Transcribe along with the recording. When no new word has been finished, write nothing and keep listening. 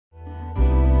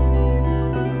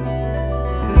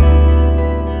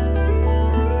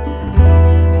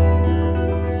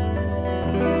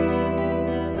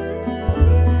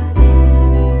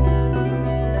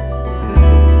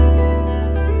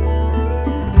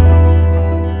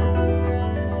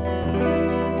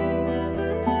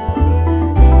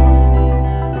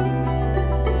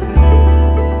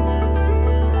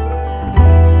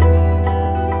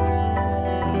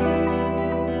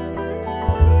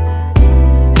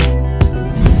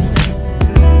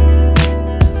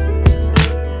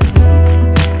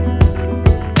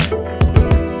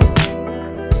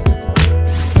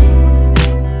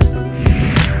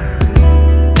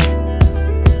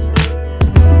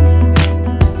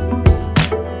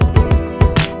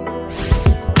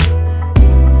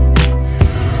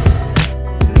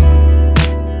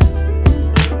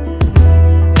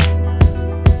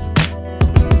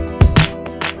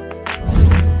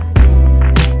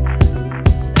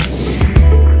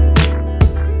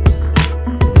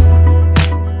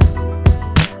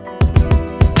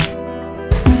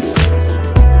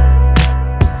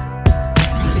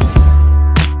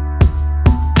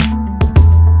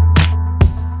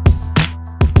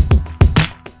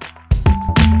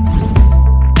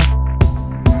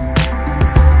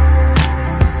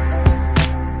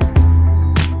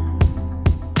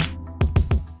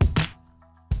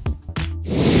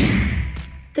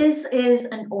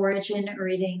origin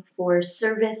reading for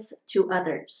service to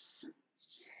others.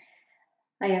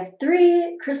 I have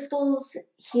 3 crystals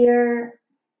here.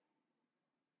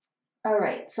 All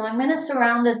right, so I'm going to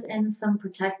surround this in some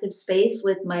protective space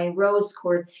with my rose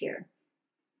quartz here.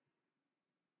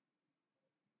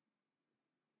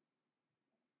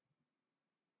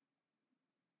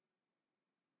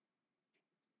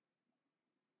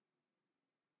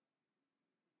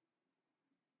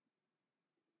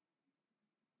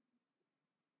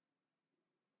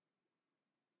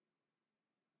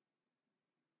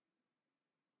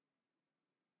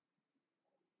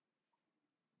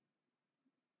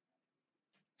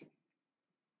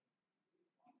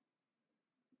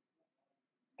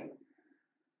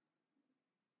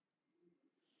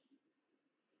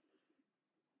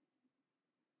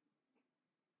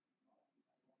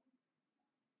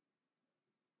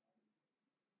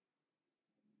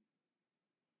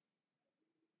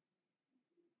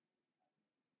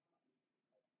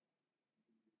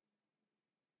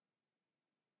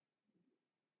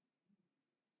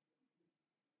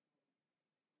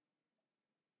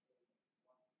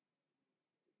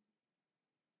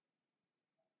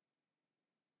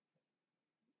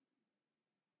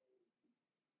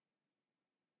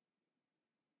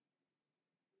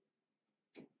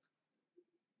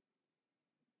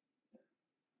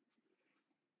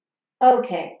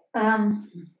 Okay.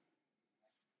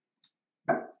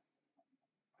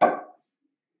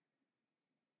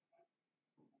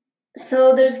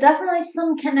 So there's definitely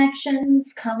some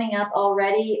connections coming up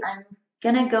already. I'm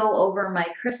gonna go over my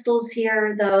crystals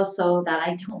here though, so that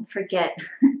I don't forget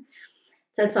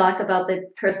to talk about the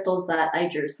crystals that I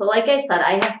drew. So like I said,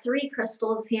 I have 3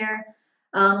 crystals here.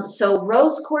 So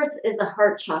rose quartz is a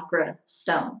heart chakra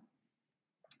stone.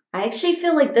 I actually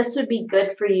feel like this would be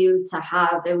good for you to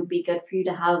have. It would be good for you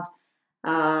to have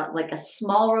like a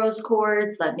small rose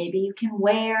quartz that maybe you can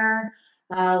wear.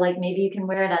 Like maybe you can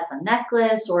wear it as a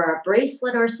necklace or a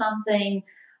bracelet or something.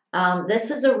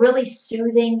 This is a really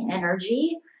soothing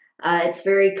energy. It's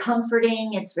very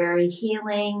comforting. It's very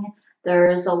healing.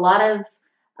 There's a lot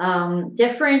of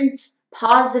different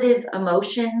positive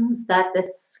emotions that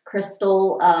this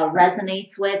crystal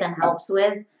resonates with and helps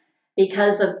with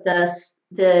because of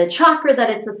the chakra that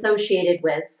it's associated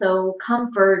with. So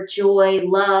comfort, joy,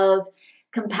 love,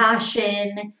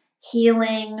 compassion,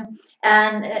 healing,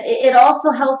 and it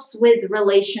also helps with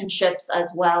relationships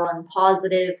as well and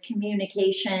positive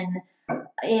communication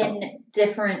in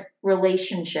different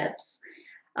relationships.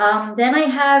 Then I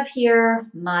have here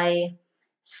my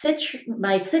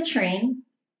citrine.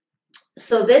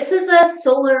 So this is a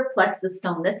solar plexus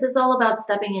stone. This is all about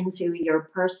stepping into your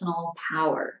personal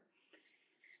power.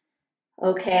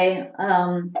 Okay,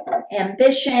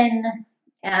 ambition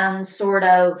and sort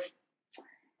of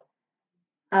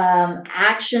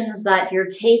actions that you're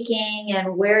taking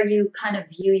and where you kind of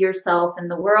view yourself in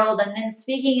the world. And then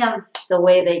speaking of the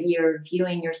way that you're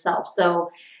viewing yourself.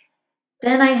 So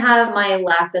then I have my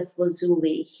lapis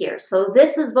lazuli here. So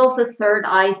this is both a third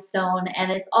eye stone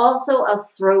and it's also a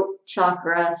throat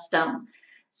chakra stone.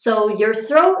 So your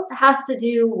throat has to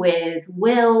do with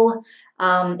will.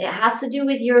 It has to do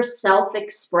with your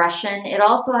self-expression. It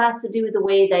also has to do with the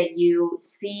way that you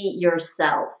see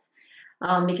yourself.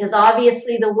 Because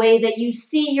obviously the way that you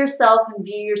see yourself and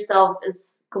view yourself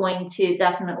is going to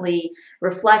definitely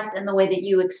reflect in the way that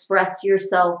you express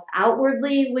yourself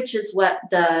outwardly, which is what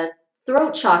the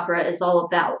throat chakra is all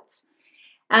about.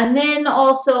 And then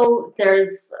also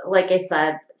there's, like I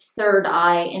said, third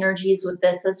eye energies with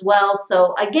this as well.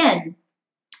 So again,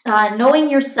 knowing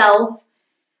yourself.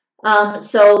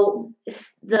 So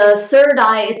the third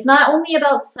eye, it's not only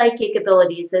about psychic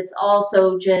abilities, it's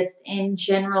also just in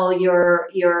general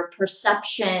your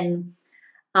perception.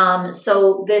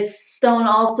 So this stone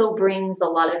also brings a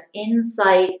lot of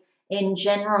insight in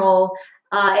general.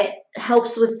 It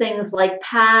helps with things like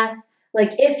path.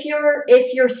 Like if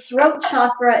your throat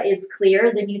chakra is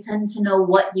clear, then you tend to know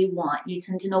what you want. You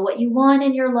tend to know what you want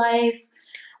in your life,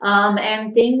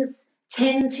 and things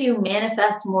tend to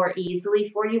manifest more easily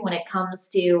for you when it comes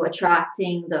to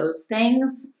attracting those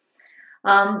things.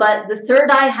 But the third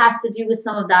eye has to do with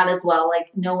some of that as well,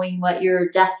 like knowing what your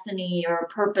destiny or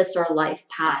purpose or life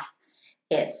path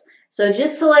is. So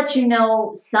just to let you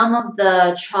know some of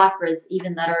the chakras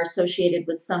even that are associated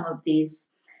with some of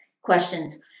these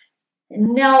questions.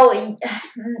 Now,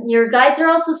 your guides are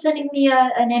also sending me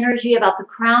an energy about the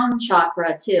crown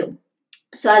chakra too.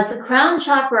 So as the crown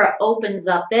chakra opens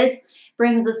up, this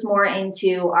brings us more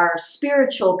into our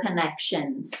spiritual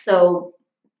connections. So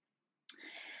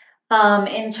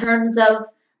in terms of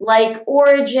like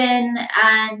origin,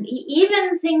 and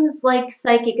even things like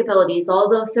psychic abilities,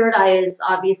 although third eye is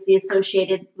obviously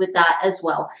associated with that as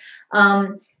well.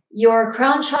 Your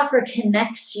crown chakra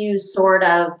connects you sort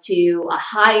of to a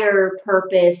higher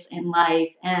purpose in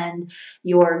life and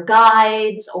your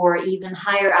guides, or even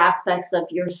higher aspects of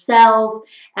yourself,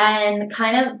 and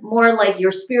kind of more like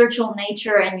your spiritual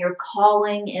nature and your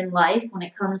calling in life when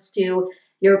it comes to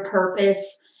your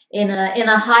purpose in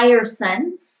a higher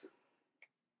sense.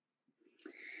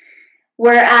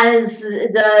 Whereas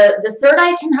the third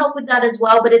eye can help with that as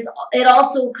well, but it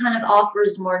also kind of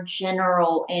offers more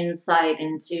general insight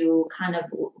into kind of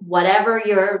whatever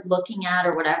you're looking at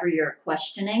or whatever you're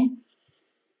questioning.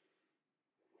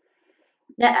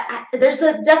 There's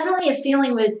definitely a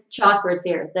feeling with chakras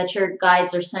here that your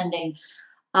guides are sending,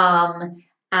 um,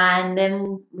 and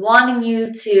then wanting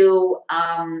you to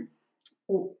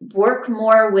work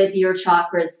more with your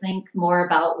chakras. Think more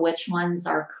about which ones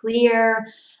are clear,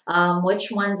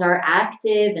 which ones are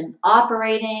active and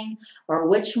operating, or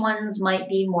which ones might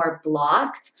be more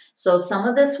blocked. So some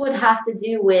of this would have to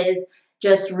do with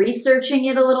just researching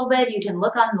it a little bit. You can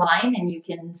look online and you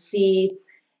can see,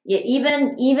 yeah,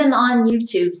 even on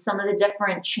YouTube, some of the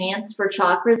different chants for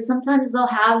chakras. Sometimes they'll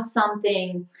have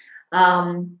something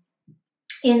um,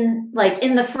 in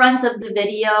the front of the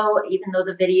video, even though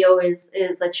the video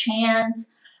is a chant,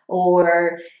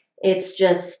 or it's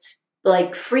just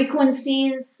like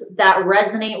frequencies that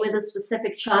resonate with a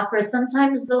specific chakra.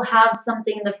 Sometimes they'll have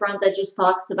something in the front that just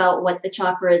talks about what the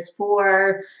chakra is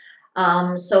for.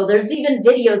 So there's even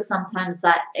videos sometimes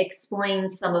that explain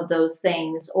some of those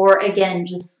things, or again,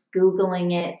 just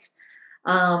Googling it.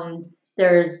 Um,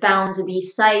 there's bound to be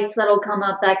sites that'll come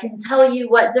up that can tell you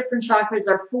what different chakras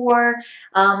are for,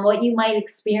 what you might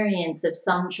experience if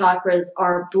some chakras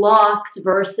are blocked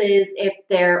versus if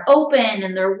they're open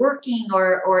and they're working,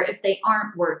 or if they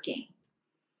aren't working.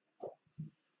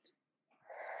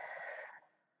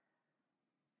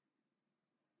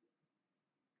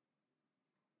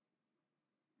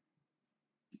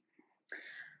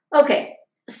 Okay,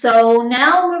 so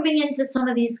now moving into some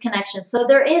of these connections. So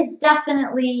there is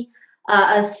definitely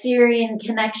a Sirian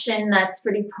connection that's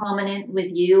pretty prominent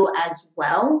with you as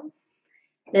well.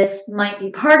 This might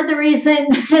be part of the reason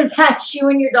that you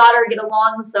and your daughter get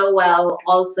along so well,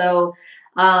 also,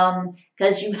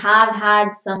 because you have had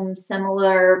some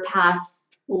similar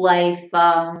past life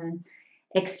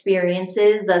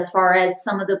experiences as far as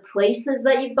some of the places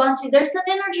that you've gone to. There's an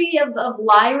energy of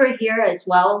Lyra here as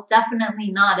well,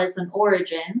 definitely not as an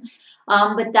origin,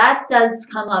 but that does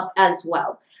come up as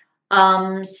well.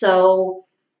 So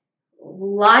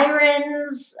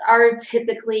Lyrans are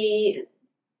typically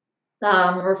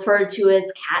referred to as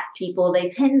cat people. They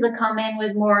tend to come in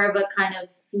with more of a kind of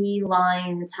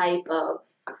feline type of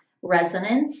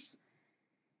resonance.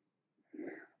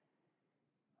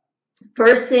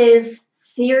 Versus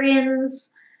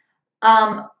Sirians.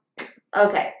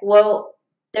 Okay, well,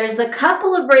 there's a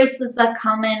couple of races that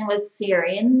come in with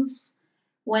Sirians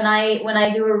when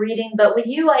I do a reading, but with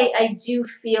you, I do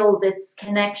feel this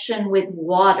connection with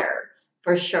water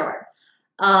for sure.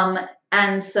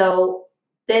 And so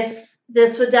this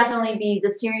would definitely be the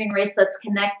Sirian race that's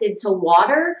connected to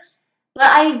water, but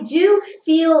I do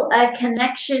feel a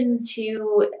connection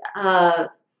to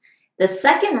the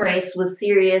second race was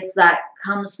Sirius that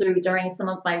comes through during some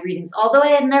of my readings, although I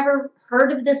had never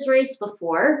heard of this race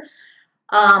before.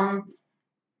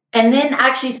 And then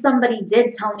actually somebody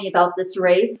did tell me about this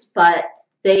race, but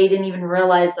they didn't even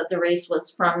realize that the race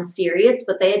was from Sirius,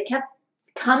 but they had kept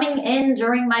coming in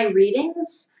during my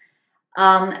readings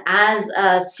as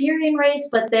a Sirian race,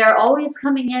 but they're always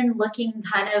coming in looking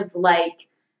kind of like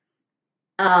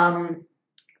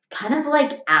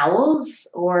owls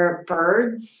or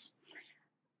birds.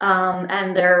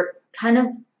 And they're kind of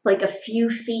like a few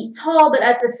feet tall, but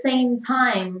at the same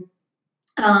time,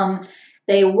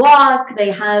 they walk,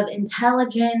 they have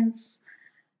intelligence,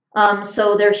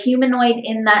 so they're humanoid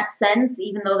in that sense,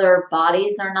 even though their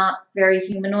bodies are not very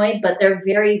humanoid, but they're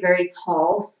very, very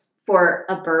tall. For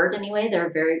a bird anyway,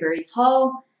 they're very, very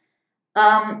tall.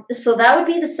 So that would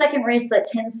be the second race that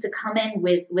tends to come in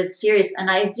with Sirius,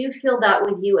 and I do feel that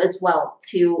with you as well,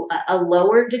 to a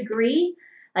lower degree.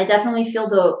 I definitely feel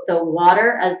the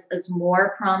water as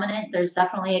more prominent. There's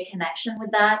definitely a connection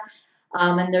with that.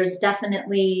 And there's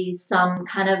definitely some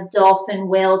kind of dolphin,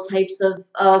 whale types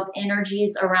of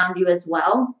energies around you as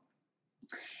well.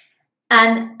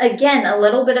 And again, a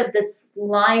little bit of this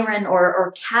Lyran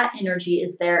or cat energy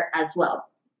is there as well.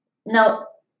 Now,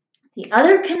 the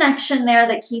other connection there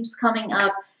that keeps coming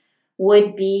up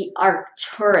would be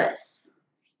Arcturus.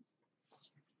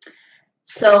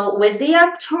 So with the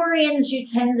Arcturians, you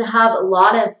tend to have a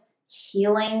lot of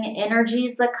healing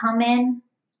energies that come in,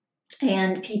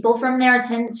 and people from there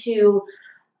tend to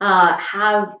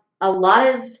have a lot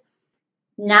of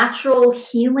natural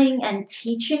healing and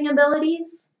teaching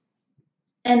abilities.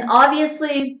 And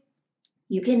obviously,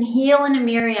 you can heal in a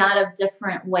myriad of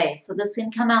different ways. So this can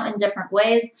come out in different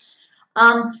ways.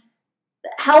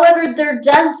 However, there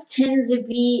does tend to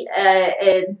be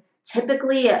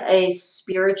typically a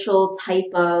spiritual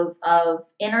type of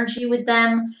energy with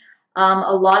them.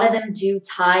 A lot of them do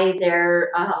tie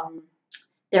their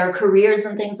careers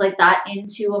and things like that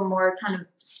into a more kind of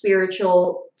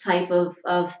spiritual type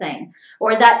of thing,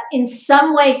 or that in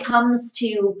some way comes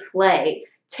to play.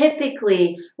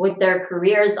 Typically with their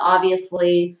careers,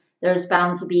 obviously there's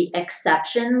bound to be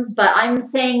exceptions, but I'm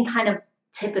saying kind of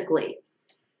typically.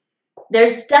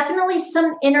 There's definitely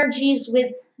some energies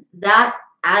with that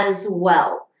as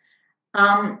well.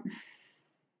 And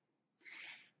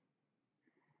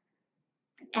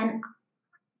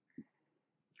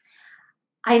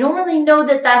I don't really know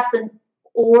that that's an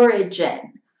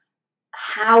origin.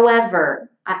 However,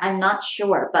 I'm not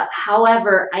sure, but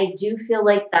however, I do feel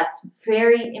like that's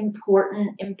very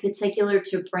important in particular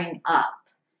to bring up.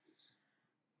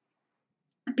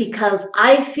 Because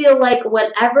I feel like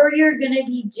whatever you're going to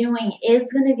be doing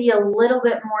is going to be a little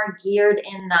bit more geared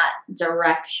in that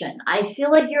direction. I feel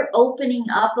like you're opening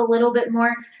up a little bit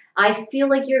more. I feel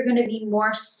like you're going to be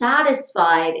more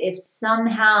satisfied if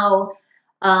somehow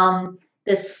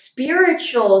the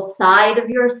spiritual side of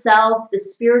yourself, the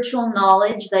spiritual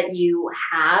knowledge that you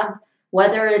have,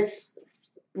 whether it's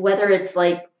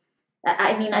like,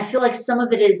 I mean, I feel like some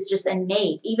of it is just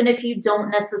innate, even if you don't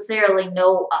necessarily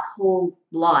know a whole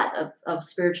lot of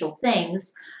spiritual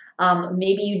things.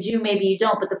 Maybe you do, maybe you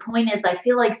don't. But the point is, I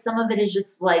feel like some of it is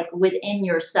just like within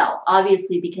yourself,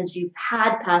 obviously, because you've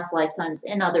had past lifetimes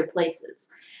in other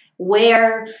places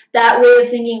where that way of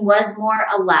thinking was more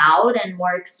allowed and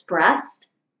more expressed.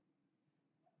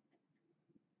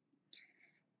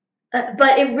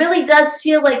 But it really does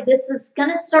feel like this is going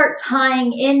to start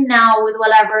tying in now with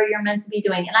whatever you're meant to be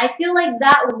doing. And I feel like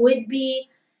that would be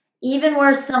even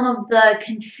where some of the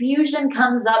confusion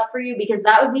comes up for you, because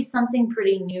that would be something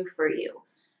pretty new for you.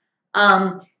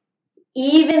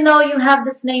 Even though you have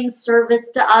this name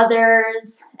service to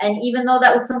others, and even though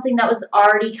that was something that was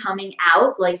already coming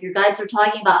out, like your guides are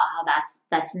talking about how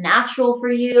that's natural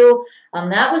for you,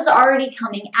 that was already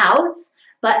coming out,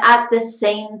 but at the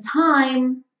same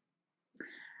time,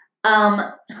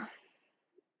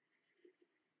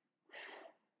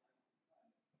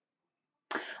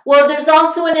 well, there's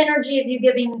also an energy of you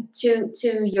giving to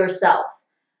yourself,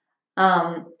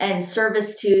 and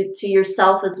service to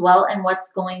yourself as well, and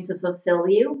what's going to fulfill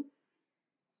you.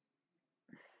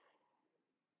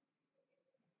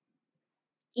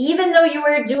 Even though you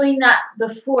were doing that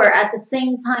before, at the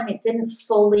same time, it didn't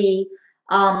fully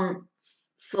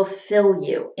fulfill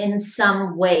you in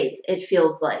some ways, it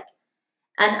feels like.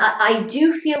 And I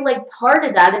do feel like part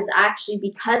of that is actually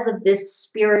because of this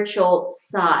spiritual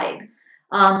side.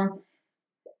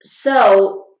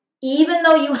 So even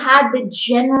though you had the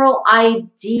general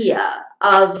idea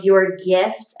of your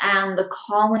gift and the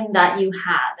calling that you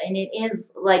have, and it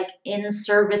is like in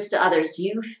service to others,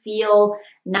 you feel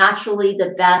naturally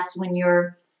the best when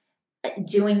you're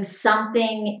doing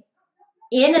something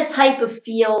in a type of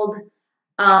field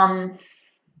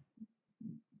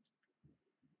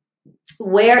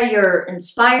where you're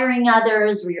inspiring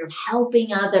others, where you're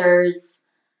helping others,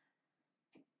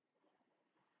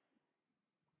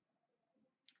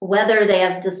 whether they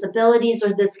have disabilities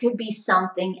or this could be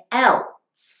something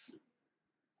else.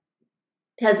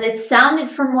 Because it sounded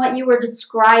from what you were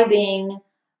describing,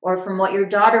 or from what your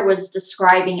daughter was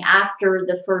describing after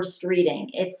the first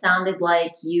reading, it sounded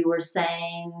like you were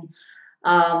saying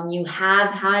you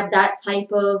have had that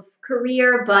type of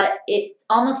career, but it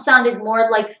almost sounded more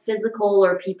like physical,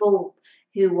 or people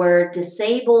who were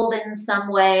disabled in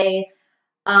some way.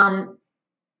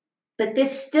 But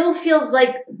this still feels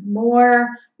like more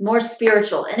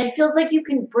spiritual, and it feels like you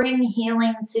can bring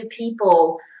healing to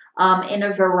people in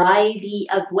a variety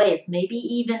of ways, maybe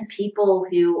even people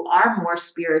who are more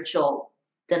spiritual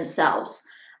themselves,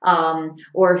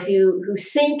 or who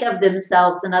think of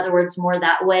themselves, in other words, more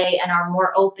that way, and are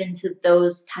more open to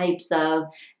those types of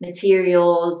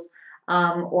materials,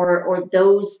 or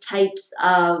those types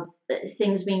of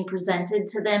things being presented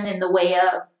to them in the way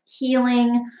of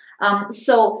healing.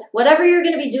 So whatever you're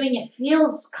going to be doing, it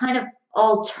feels kind of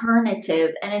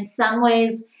alternative, and in some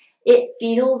ways it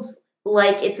feels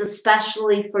like it's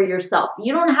especially for yourself.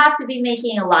 You don't have to be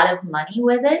making a lot of money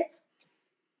with it.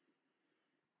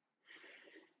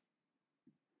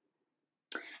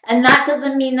 And that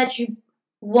doesn't mean that you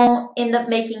won't end up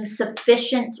making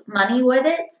sufficient money with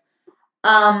it.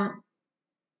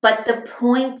 But the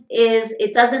point is,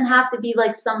 it doesn't have to be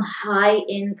like some high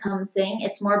income thing.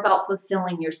 It's more about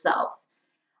fulfilling yourself.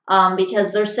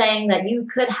 Because they're saying that you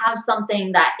could have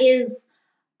something that is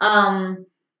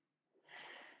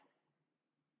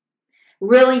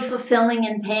really fulfilling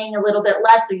and paying a little bit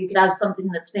less, or you could have something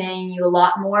that's paying you a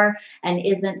lot more and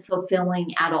isn't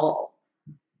fulfilling at all.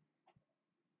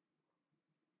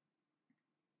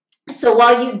 So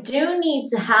while you do need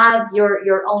to have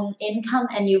your own income,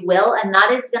 and you will, and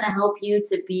that is going to help you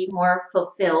to be more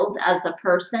fulfilled as a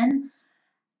person,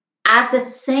 at the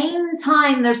same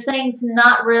time, they're saying to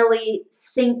not really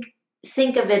think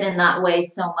of it in that way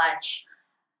so much.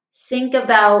 Think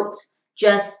about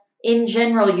just in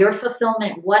general your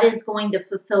fulfillment. What is going to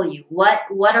fulfill you? What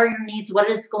are your needs? What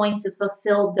is going to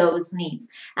fulfill those needs?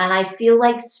 And I feel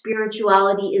like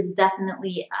spirituality is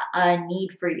definitely a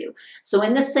need for you. So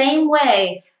in the same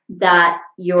way that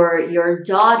your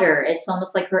daughter, it's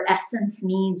almost like her essence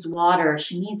needs water.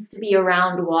 She needs to be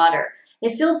around water.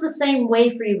 It feels the same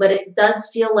way for you, but it does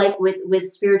feel like with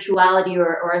spirituality,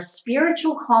 or a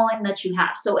spiritual calling that you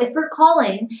have. So if her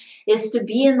calling is to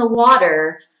be in the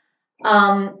water,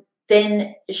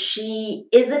 then she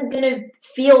isn't going to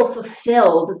feel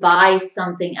fulfilled by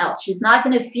something else. She's not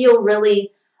going to feel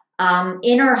really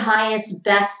in her highest,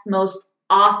 best, most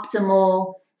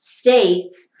optimal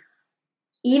state,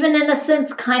 even in a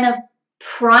sense, kind of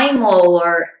primal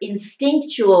or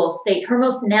instinctual state, her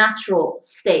most natural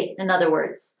state, in other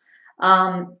words.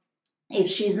 If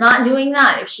she's not doing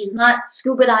that, if she's not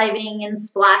scuba diving and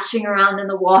splashing around in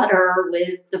the water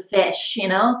with the fish,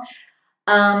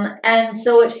 and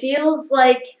so it feels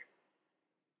like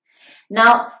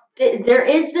now there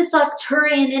is this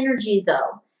Arcturian energy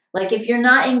though. Like if you're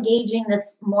not engaging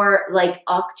this more like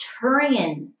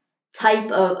Arcturian type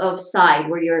of side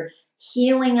where you're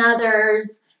healing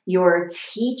others, you're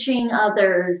teaching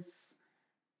others,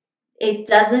 it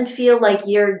doesn't feel like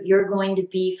you're going to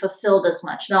be fulfilled as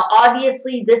much. Now,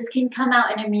 obviously, this can come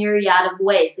out in a myriad of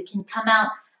ways. It can come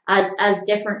out as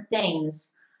different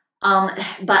things. But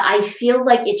I feel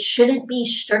like it shouldn't be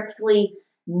strictly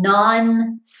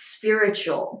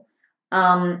non-spiritual.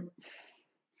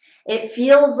 It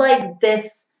feels like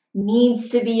this needs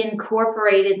to be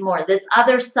incorporated more. This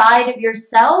other side of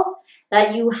yourself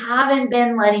that you haven't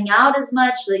been letting out as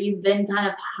much, that you've been kind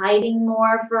of hiding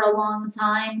more for a long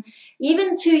time,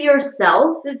 even to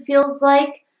yourself, it feels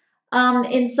like,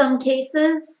 in some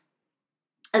cases,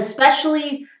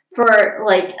 especially for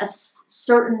like a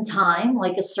certain time,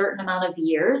 like a certain amount of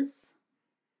years.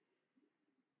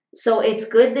 So it's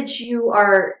good that you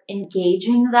are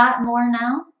engaging that more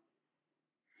now,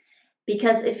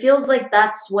 because it feels like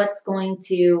that's what's going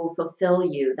to fulfill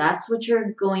you. That's what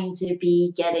you're going to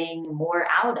be getting more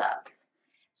out of.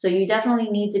 So you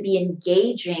definitely need to be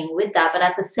engaging with that. But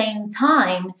at the same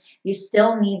time, you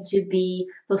still need to be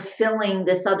fulfilling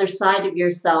this other side of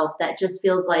yourself that just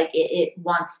feels like it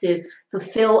wants to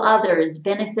fulfill others,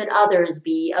 benefit others,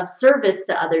 be of service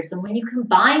to others. And when you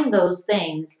combine those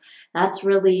things, that's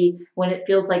really when it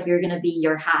feels like you're going to be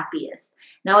your happiest.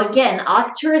 Now, again,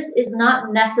 Arcturus is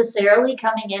not necessarily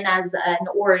coming in as an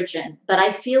origin, but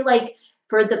I feel like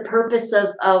for the purpose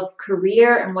of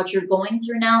career and what you're going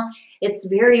through now, it's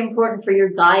very important for your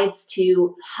guides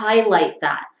to highlight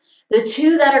that. The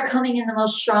two that are coming in the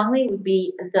most strongly would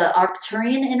be the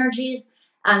Arcturian energies,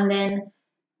 and then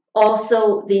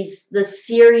also the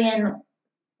Sirian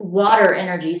water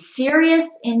energy.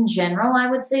 Sirius in general, I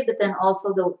would say, but then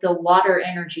also the water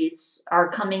energies are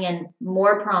coming in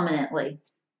more prominently.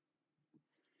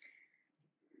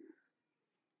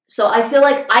 So I feel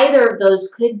like either of those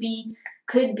could be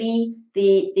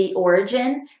the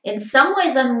origin. In some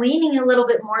ways, I'm leaning a little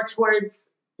bit more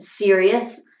towards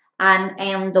Sirius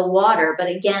and the water, but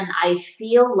again, I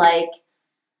feel like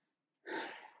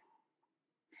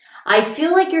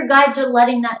your guides are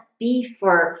letting that be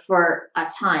for a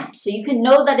time. So you can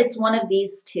know that it's one of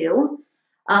these two.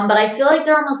 But I feel like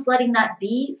they're almost letting that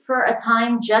be for a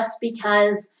time just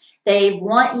because they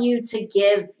want you to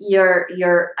give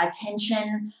your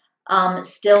attention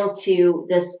still to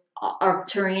this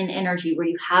Arcturian energy where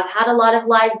you have had a lot of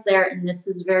lives there, and this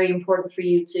is very important for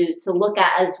you to look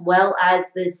at, as well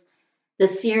as the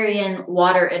Sirian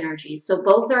water energy. So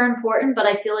both are important, but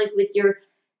I feel like with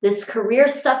this career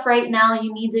stuff right now,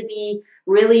 you need to be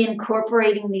really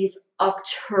incorporating these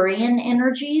Arcturian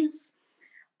energies,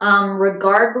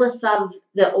 regardless of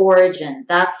the origin.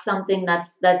 That's something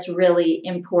that's really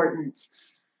important.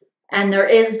 And there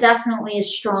is definitely a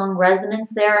strong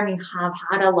resonance there, and you have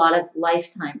had a lot of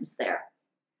lifetimes there.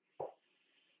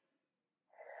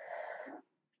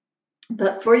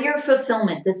 But for your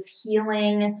fulfillment, this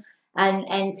healing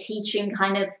and teaching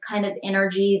kind of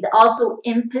energy, also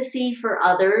empathy for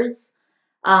others,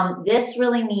 this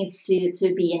really needs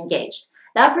to be engaged.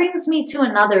 That brings me to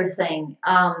another thing,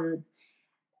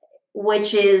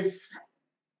 which is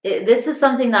this is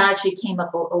something that actually came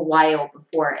up a while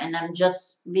before, and I'm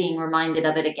just being reminded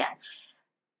of it again.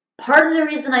 Part of the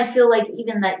reason I feel like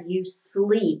even that you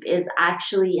sleep is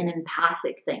actually an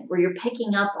empathic thing, where you're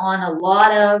picking up on a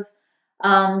lot of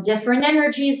different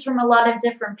energies from a lot of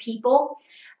different people.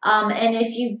 And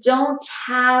if you don't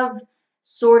have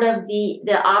sort of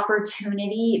the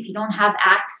opportunity, if you don't have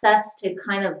access to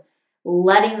kind of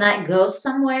letting that go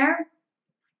somewhere,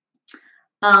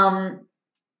 um,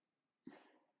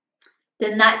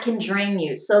 then that can drain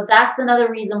you. So that's another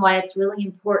reason why it's really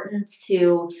important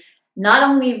to not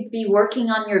only be working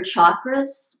on your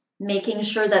chakras, making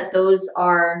sure that those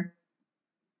are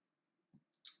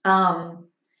um,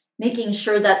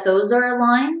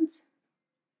 aligned,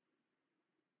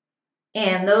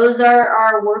 and those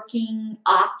are working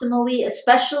optimally,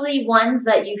 especially ones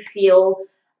that you feel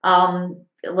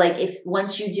like if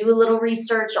once you do a little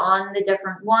research on the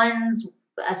different ones,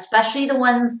 especially the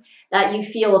ones that you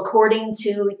feel according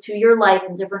to your life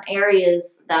in different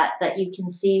areas that you can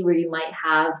see where you might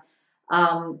have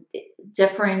um,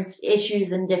 different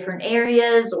issues in different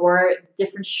areas or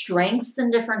different strengths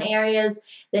in different areas,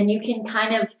 then you can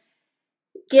kind of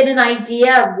get an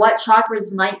idea of what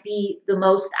chakras might be the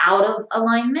most out of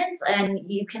alignment, and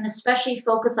you can especially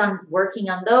focus on working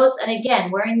on those. And again,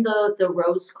 wearing the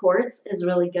rose quartz is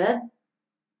really good.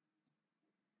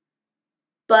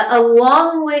 But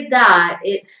along with that,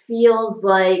 it feels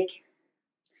like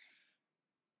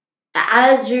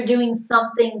as you're doing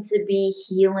something to be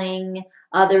healing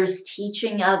others,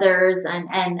 teaching others, and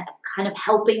kind of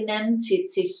helping them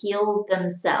to heal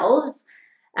themselves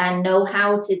and know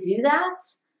how to do that,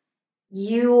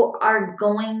 you are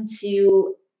going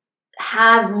to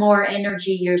have more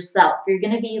energy yourself. You're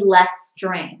going to be less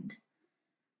drained,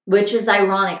 which is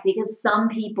ironic because some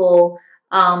people,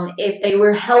 if they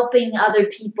were helping other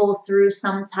people through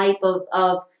some type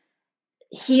of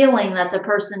healing that the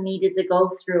person needed to go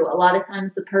through, a lot of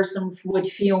times the person would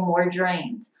feel more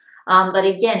drained. But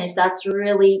again, if that's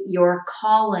really your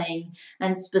calling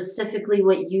and specifically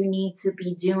what you need to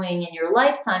be doing in your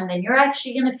lifetime, then you're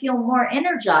actually going to feel more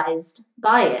energized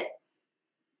by it.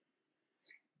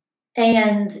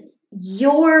 And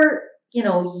your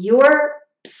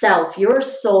self, your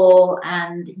soul,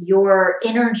 and your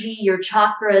energy, your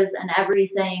chakras, and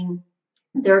everything,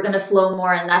 they're going to flow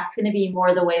more, and that's going to be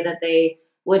more the way that they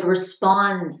would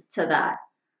respond to that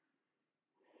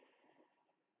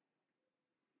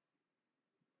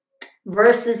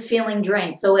versus feeling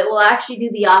drained. So it will actually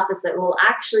do the opposite. It will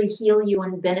actually heal you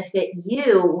and benefit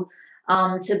you,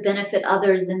 to benefit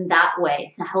others in that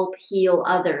way, to help heal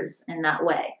others in that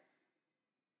way.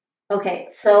 Okay,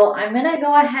 so I'm going to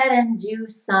go ahead and do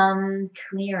some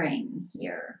clearing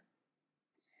here.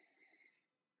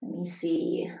 Let me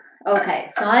see. Okay,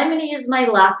 so I'm going to use my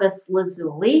lapis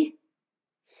lazuli.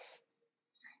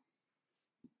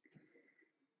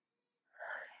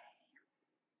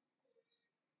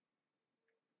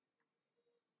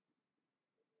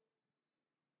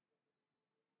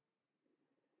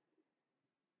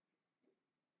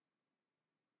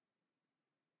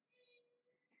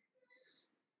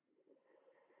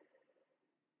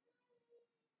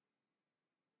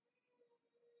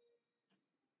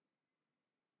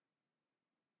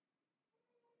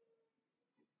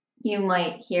 You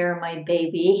might hear my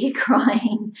baby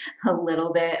crying a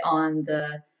little bit on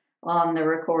the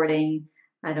recording.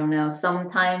 I don't know.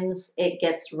 Sometimes it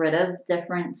gets rid of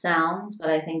different sounds, but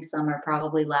I think some are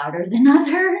probably louder than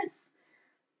others.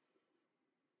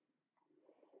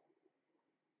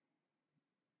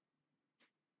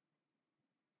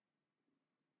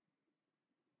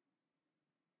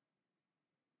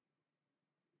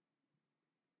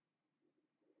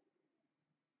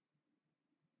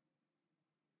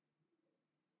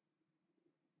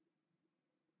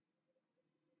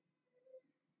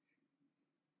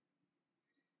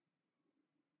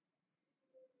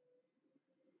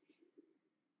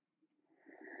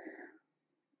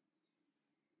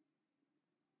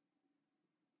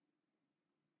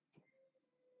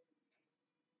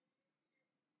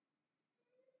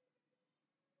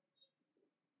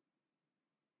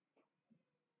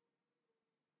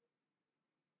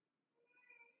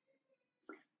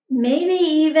 Maybe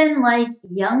even like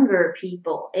younger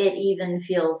people, it even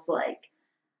feels like.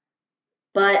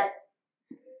 But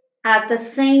at the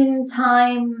same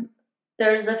time,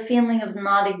 there's a feeling of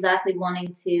not exactly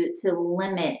wanting to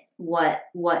limit what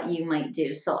you might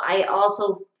do. So I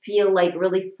also feel like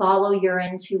really follow your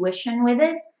intuition with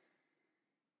it.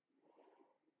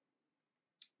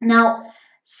 Now,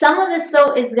 some of this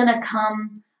though is going to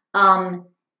come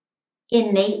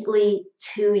innately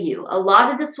to you. A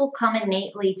lot of this will come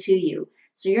innately to you.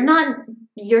 So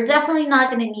you're definitely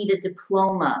not going to need a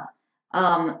diploma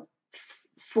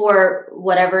for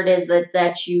whatever it is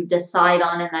that you decide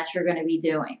on and that you're going to be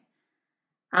doing.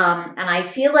 And I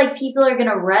feel like people are going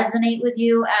to resonate with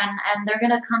you, and they're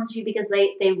going to come to you because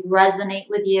they resonate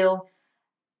with you.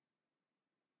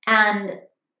 And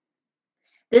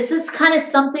this is kind of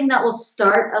something that will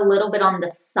start a little bit on the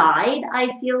side,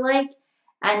 I feel like,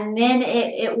 and then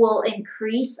it will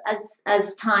increase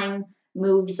as time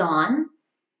moves on.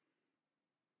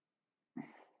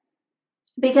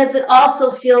 Because it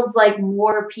also feels like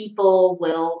more people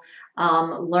will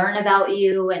learn about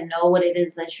you and know what it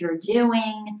is that you're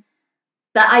doing.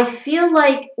 But I feel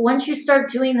like once you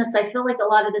start doing this, I feel like a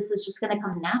lot of this is just going to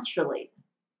come naturally.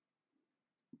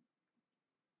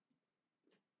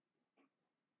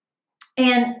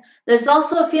 And there's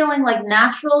also a feeling like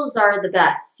naturals are the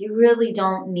best. You really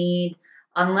don't need,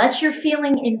 unless you're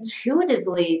feeling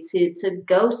intuitively to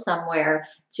go somewhere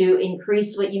to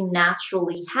increase what you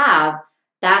naturally have,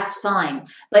 that's fine.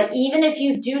 But even if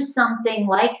you do something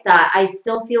like that, I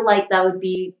still feel like that would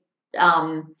be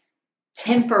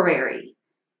temporary.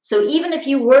 So even if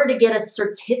you were to get a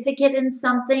certificate in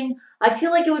something, I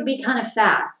feel like it would be kind of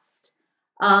fast.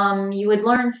 You would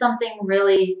learn something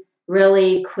really,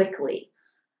 really quickly.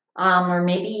 Or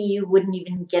maybe you wouldn't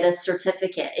even get a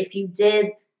certificate. If you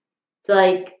did,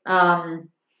 like,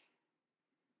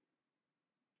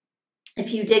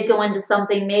 if you did go into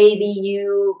something, maybe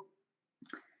you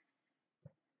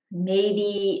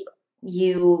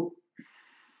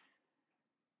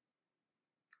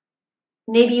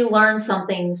learn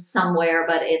something somewhere,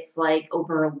 but it's like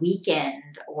over a weekend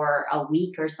or a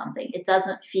week or something. It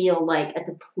doesn't feel like a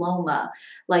diploma,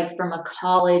 like from a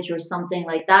college or something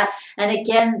like that. And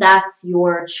again, that's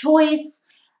your choice.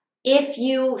 If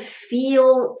you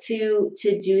feel to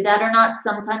do that or not,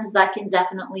 sometimes that can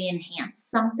definitely enhance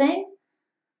something.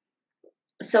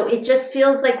 So it just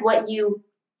feels like what you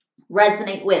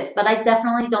resonate with. But I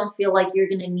definitely don't feel like you're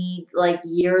going to need like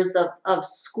years of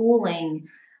schooling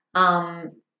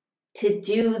um, to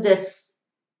do this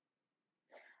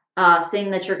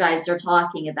thing that your guides are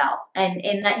talking about,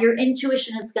 and that your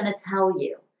intuition is going to tell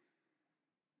you.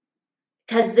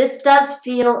 Because this does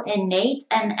feel innate,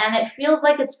 and it feels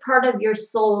like it's part of your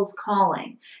soul's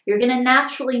calling. You're going to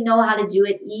naturally know how to do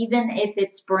it even if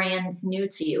it's brand new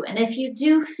to you. And if you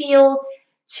do feel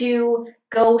to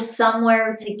go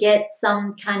somewhere to get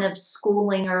some kind of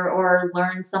schooling or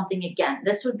learn something again,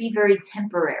 this would be very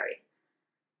temporary.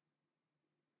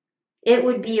 It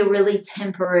would be a really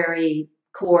temporary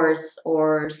course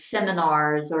or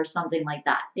seminars or something like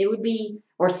that. It would be,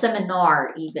 or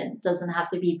seminar even, doesn't have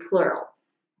to be plural.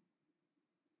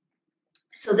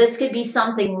 So this could be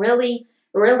something really,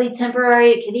 really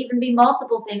temporary. It could even be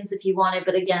multiple things if you wanted,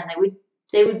 but again,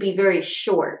 they would be very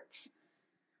short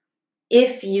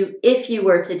if you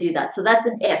were to do that. So that's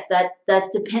an if.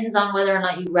 That depends on whether or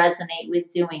not you resonate with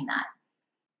doing that.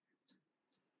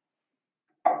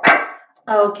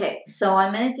 Okay, so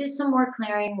I'm going to do some more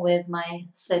clearing with my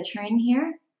citrine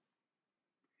here.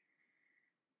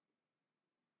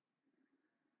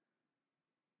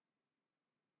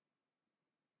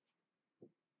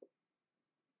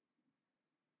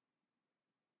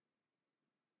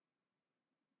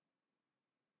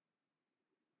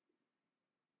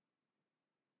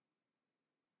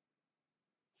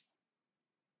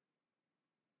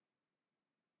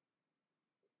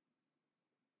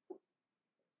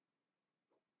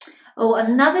 Oh,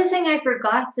 another thing I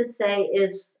forgot to say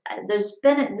is there's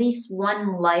been at least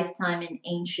one lifetime in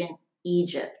ancient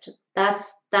Egypt. That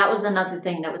was another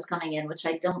thing that was coming in, which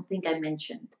I don't think I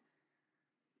mentioned.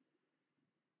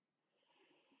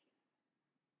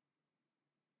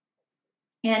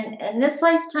 And in this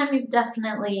lifetime, you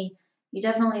definitely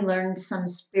learned some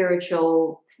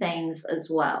spiritual things as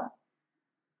well.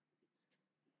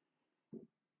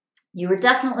 You were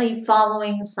definitely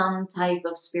following some type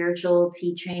of spiritual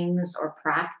teachings or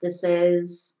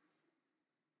practices.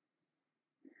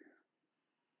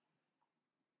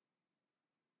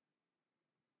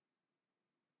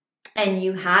 And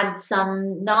you had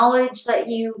some knowledge that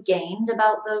you gained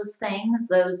about those things,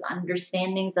 those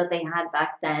understandings that they had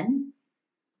back then.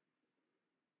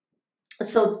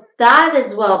 So that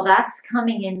as well, that's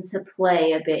coming into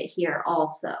play a bit here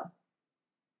also.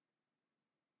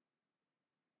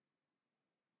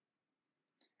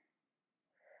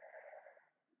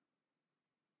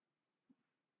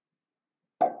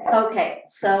 Okay,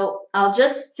 so I'll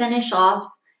just finish off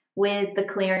with the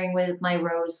clearing with my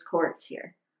rose quartz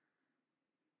here.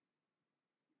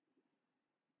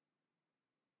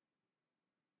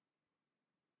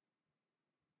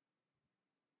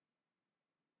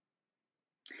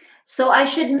 So I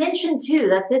should mention too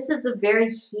that this is a very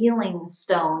healing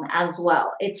stone as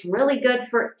well. It's really good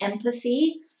for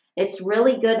empathy. It's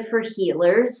really good for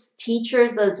healers,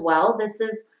 teachers as well. This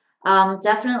is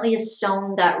definitely a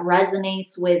stone that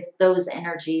resonates with those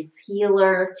energies,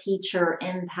 healer, teacher,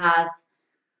 empath.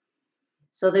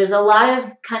 So there's a lot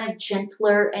of kind of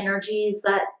gentler energies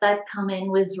that come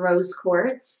in with rose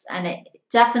quartz, and it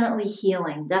definitely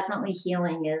healing. Definitely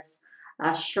healing is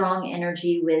a strong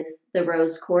energy with the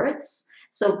rose quartz.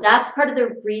 So that's part of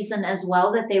the reason as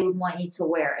well that they would want you to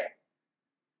wear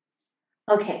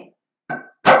it. Okay,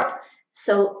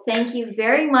 so thank you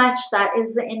very much. That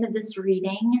is the end of this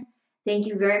reading. Thank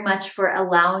you very much for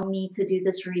allowing me to do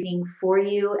this reading for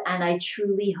you, and I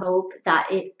truly hope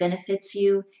that it benefits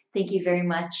you. Thank you very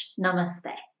much.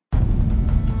 Namaste.